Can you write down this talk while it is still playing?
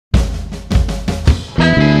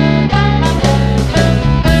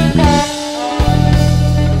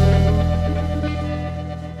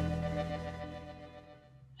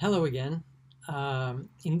again.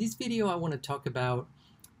 In this video, I want to talk about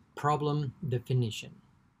problem definition.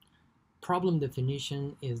 Problem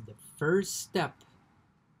definition is the first step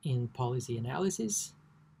in policy analysis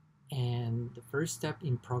and the first step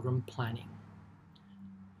in program planning.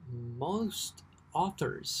 Most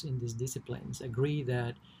authors in these disciplines agree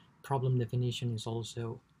that problem definition is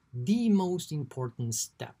also the most important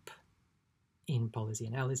step in policy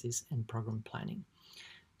analysis and program planning.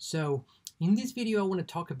 So in this video, I want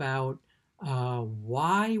to talk about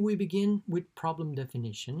why we begin with problem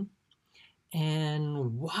definition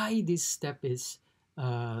and why this step is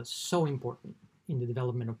so important in the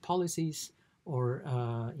development of policies or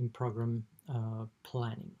in program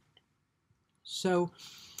planning. So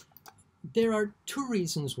there are two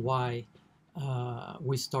reasons why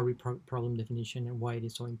we start with problem definition and why it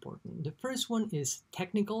is so important. The first one is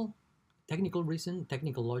technical reason,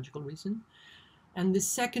 technical logical reason. And the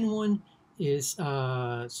second one is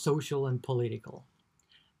social and political.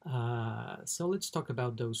 So let's talk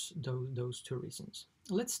about those two reasons.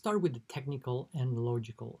 Let's start with the technical and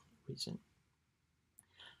logical reason.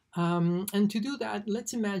 And to do that,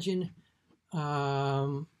 let's imagine,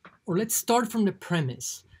 or let's start from the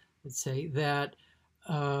premise, let's say that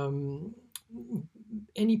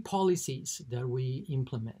any policies that we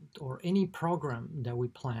implement or any program that we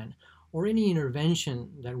plan or any intervention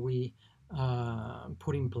that we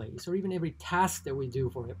put in place, or even every task that we do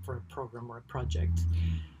for a program or a project,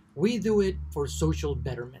 we do it for social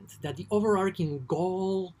betterment. That the overarching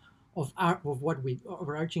goal of what we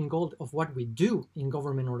do in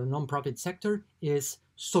government or the nonprofit sector is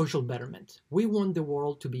social betterment. We want the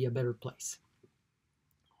world to be a better place,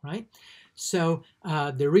 right? So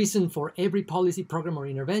the reason for every policy, program, or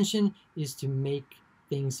intervention is to make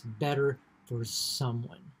things better for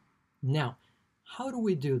someone. Now, how do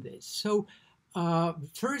we do this? So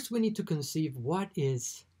first we need to conceive what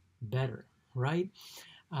is better, right?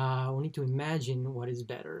 We need to imagine what is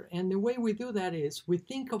better. And the way we do that is we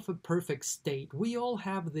think of a perfect state. We all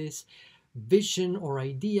have this vision or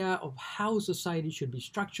idea of how society should be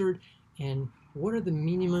structured and what are the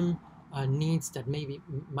minimum needs that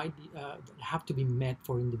might have to be met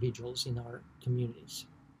for individuals in our communities,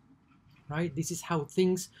 right? This is how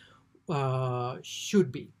things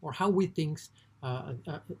should be, or how we think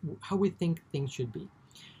things should be.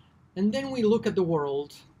 And then we look at the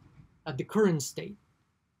world at the current state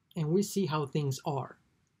and we see how things are.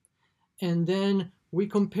 And then we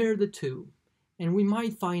compare the two and we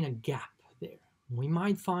might find a gap there. We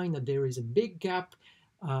might find that there is a big gap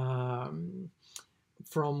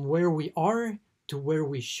from where we are to where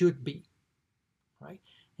we should be, right?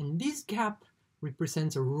 And this gap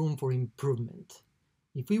represents a room for improvement.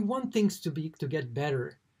 If we want things to get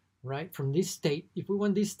better, right, from this state, if we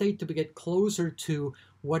want this state to get closer to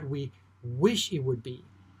what we wish it would be,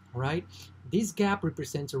 right, this gap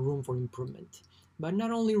represents a room for improvement. But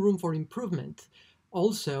not only room for improvement,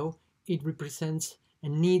 also it represents a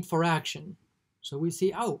need for action. So we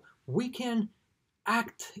see, oh, we can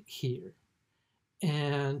act here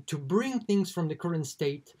and to bring things from the current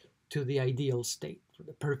state to the ideal state, to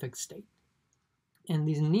the perfect state. And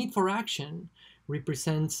this need for action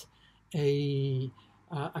represents a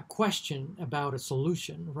question about a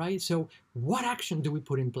solution, right? So what action do we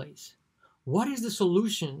put in place? What is the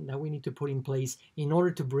solution that we need to put in place in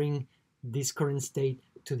order to bring this current state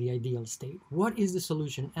to the ideal state? What is the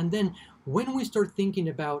solution? And then when we start thinking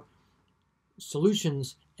about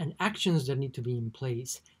solutions and actions that need to be in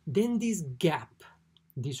place, then this gap,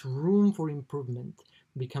 this room for improvement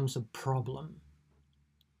becomes a problem,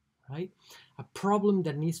 right? A problem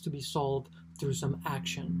that needs to be solved through some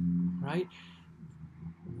action, right?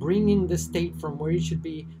 Bringing the state from where it should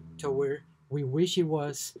be to where we wish it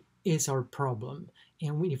was is our problem.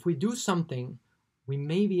 And if we do something, we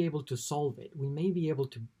may be able to solve it. We may be able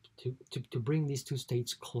to bring these two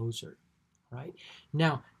states closer, right?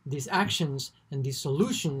 Now, these actions and these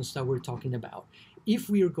solutions that we're talking about, if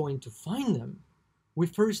we are going to find them, we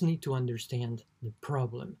first need to understand the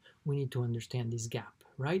problem. We need to understand this gap,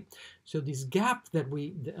 right? So this gap that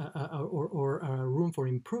room for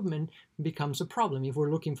improvement becomes a problem. If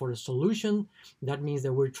we're looking for a solution, that means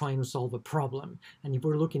that we're trying to solve a problem. And if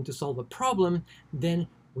we're looking to solve a problem, then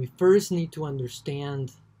we first need to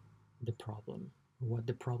understand the problem, what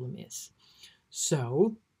the problem is.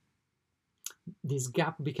 So this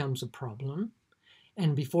gap becomes a problem.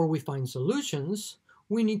 And before we find solutions,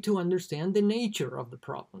 we need to understand the nature of the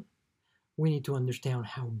problem. We need to understand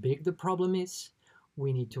how big the problem is.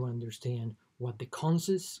 We need to understand what the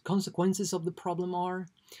consequences of the problem are.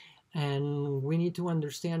 And we need to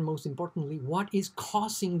understand, most importantly, what is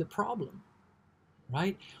causing the problem,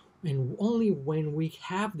 right? And only when we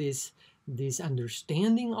have this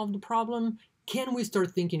understanding of the problem can we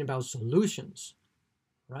start thinking about solutions,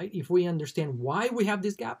 right? If we understand why we have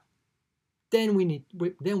this gap, then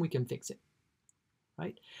we can fix it,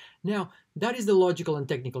 right? Now, that is the logical and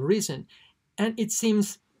technical reason, and it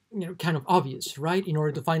seems kind of obvious, right? In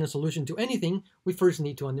order to find a solution to anything, we first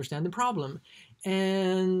need to understand the problem,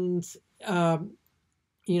 and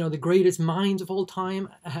the greatest minds of all time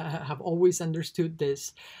have always understood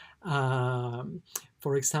this.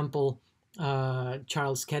 For example,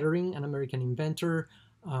 Charles Kettering, an American inventor,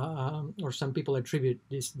 or some people attribute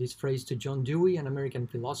this phrase to John Dewey, an American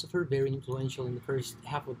philosopher, very influential in the first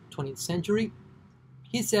half of the 20th century.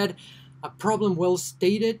 He said, "A problem well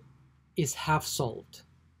stated is half solved,"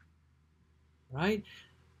 right?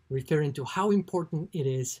 Referring to how important it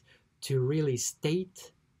is to really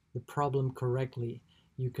state the problem correctly.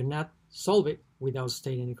 You cannot solve it without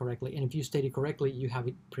stating it correctly. And if you state it correctly, you have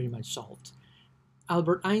it pretty much solved.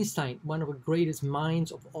 Albert Einstein, one of the greatest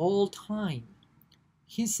minds of all time,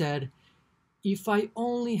 he said, "If I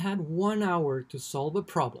only had 1 hour to solve a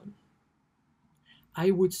problem,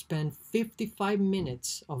 I would spend 55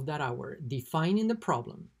 minutes of that hour defining the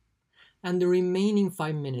problem and the remaining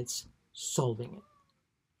 5 minutes solving it."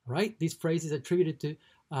 Right? This phrase is attributed to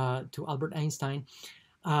Albert Einstein.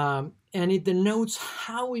 And it denotes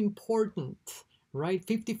how important, right?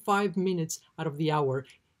 55 minutes out of the hour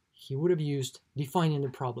he would have used defining the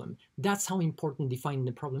problem. That's how important defining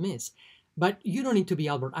the problem is. But you don't need to be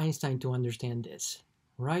Albert Einstein to understand this,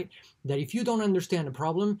 right? That if you don't understand a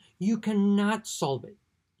problem, you cannot solve it.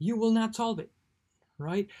 You will not solve it,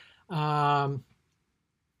 right?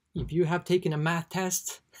 If you have taken a math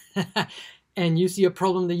test and you see a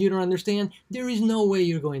problem that you don't understand, there is no way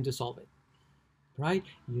you're going to solve it, right?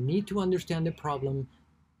 You need to understand the problem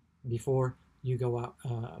before you go out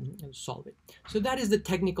and solve it. So that is the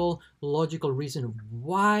technical, logical reason of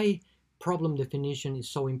why problem definition is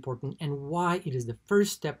so important and why it is the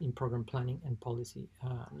first step in program planning and policy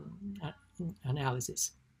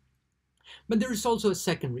analysis. But there is also a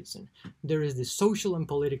second reason. There is the social and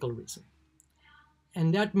political reason.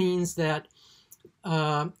 And that means that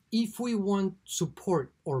if we want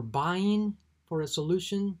support or buy-in for a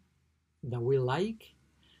solution that we like,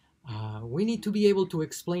 we need to be able to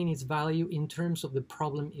explain its value in terms of the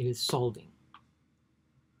problem it is solving.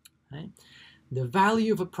 Right? The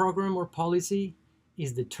value of a program or policy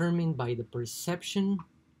is determined by the perception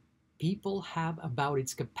people have about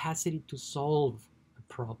its capacity to solve a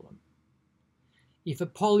problem. If a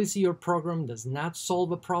policy or program does not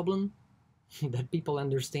solve a problem that people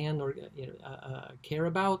understand or care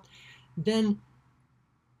about, then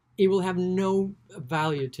it will have no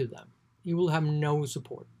value to them. It will have no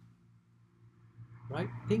support. Right?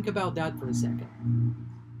 Think about that for a second.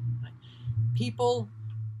 Right? People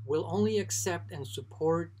will only accept and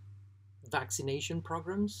support vaccination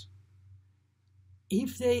programs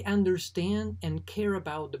if they understand and care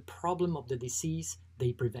about the problem of the disease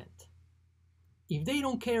they prevent. If they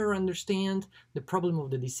don't care or understand the problem of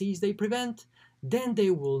the disease they prevent, then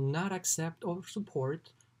they will not accept or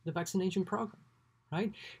support the vaccination program,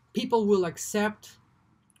 right? People will accept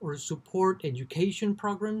or support education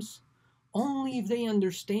programs only if they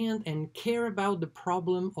understand and care about the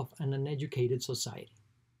problem of an uneducated society.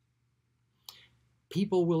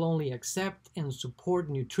 People will only accept and support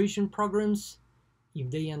nutrition programs if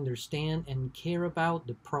they understand and care about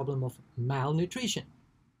the problem of malnutrition,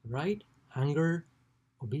 right? Hunger,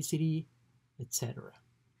 obesity, etc.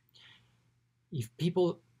 If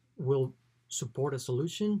people will support a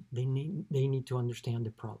solution, they need to understand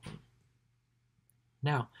the problem.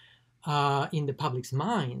 Now, in the public's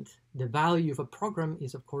mind, the value of a program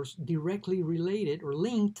is, of course, directly related or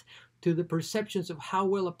linked to the perceptions of how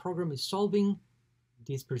well a program is solving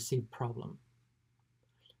this perceived problem.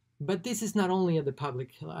 But this is not only at the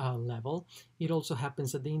public level, it also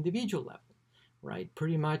happens at the individual level, right?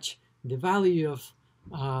 Pretty much the value of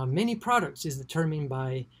many products is determined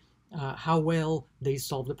by how well they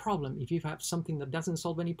solve the problem. If you have something that doesn't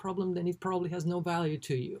solve any problem, then it probably has no value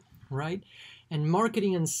to you, right? And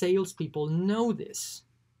marketing and sales people know this.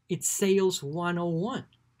 It's sales 101,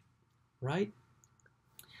 right?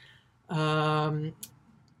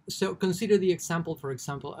 So consider the example, for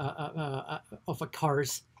example, of a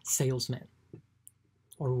car's salesman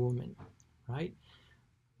or woman, right?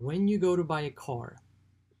 When you go to buy a car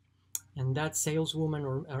and that saleswoman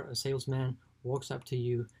or a salesman walks up to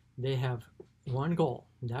you, they have one goal.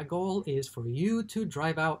 That goal is for you to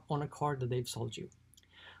drive out on a car that they've sold you.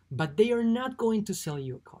 But they are not going to sell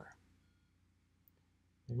you a car.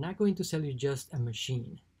 They're not going to sell you just a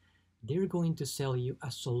machine. They're going to sell you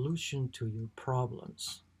a solution to your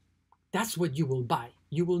problems. That's what you will buy.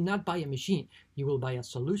 You will not buy a machine. You will buy a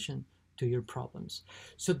solution to your problems.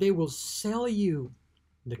 So they will sell you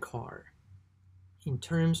the car in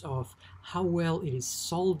terms of how well it is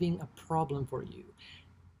solving a problem for you.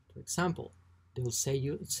 For example, they'll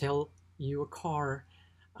sell you a car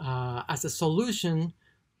as a solution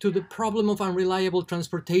to the problem of unreliable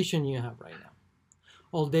transportation you have right now.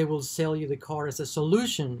 Or they will sell you the car as a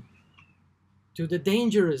solution to the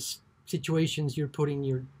dangerous situations you're putting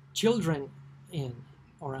your children in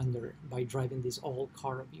or under by driving this old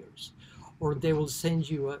car of yours. Or they will sell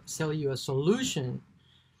you a solution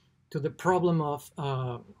to the problem of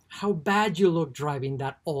how bad you look driving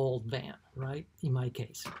that old van, right? In my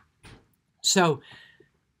case. So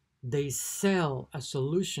they sell a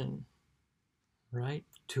solution, right,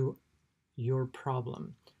 to your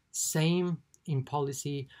problem. Same in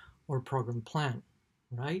policy or program plan,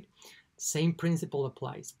 right? Same principle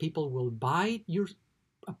applies. People will buy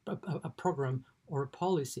a program or a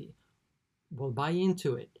policy, will buy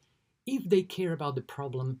into it if they care about the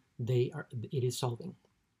problem it is solving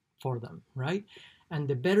for them, right? And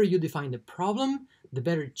the better you define the problem, the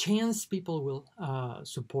better chance people will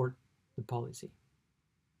support the policy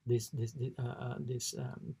this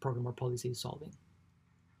program or policy is solving.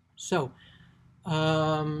 So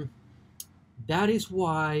that is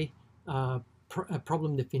why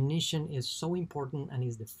problem definition is so important and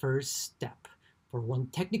is the first step, for one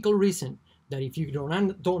technical reason, that if you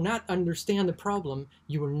do not understand the problem,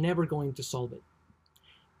 you are never going to solve it.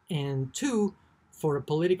 And two, for a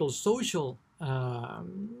political social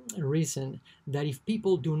reason, that if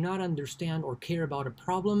people do not understand or care about a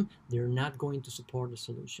problem, they're not going to support a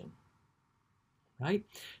solution, right?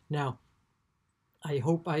 Now, I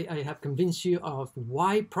hope I have convinced you of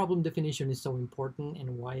why problem definition is so important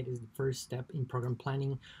and why it is the first step in program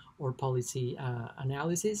planning or policy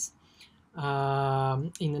analysis.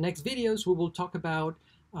 In the next videos, we will talk about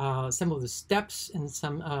some of the steps and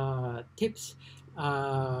some tips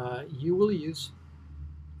you will use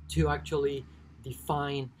to actually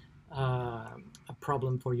define a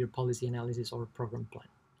problem for your policy analysis or program plan.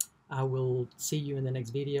 I will see you in the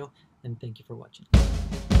next video, and thank you for watching.